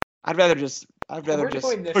 I'd rather just We're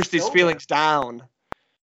doing this push these sober. feelings down.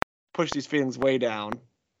 Push these feelings way down.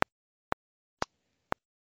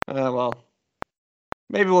 Well,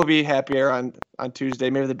 maybe we'll be happier on Tuesday.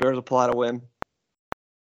 Maybe the Bears will pull out a win.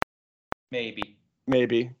 Maybe.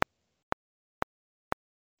 Maybe.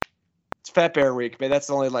 It's Fat Bear Week. Maybe that's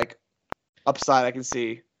the only upside I can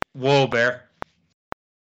see. Whoa, Bear.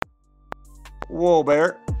 Whoa,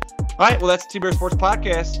 Bear. All right, well, that's Team Bear Sports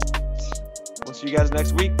Podcast. We'll see you guys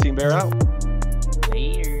next week. Team Bear out.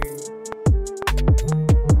 Later.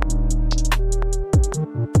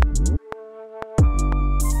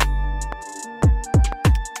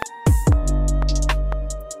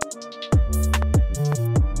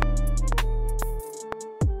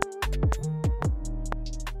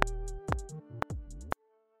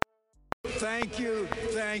 Thank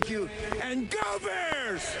you, and go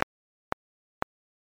Bears!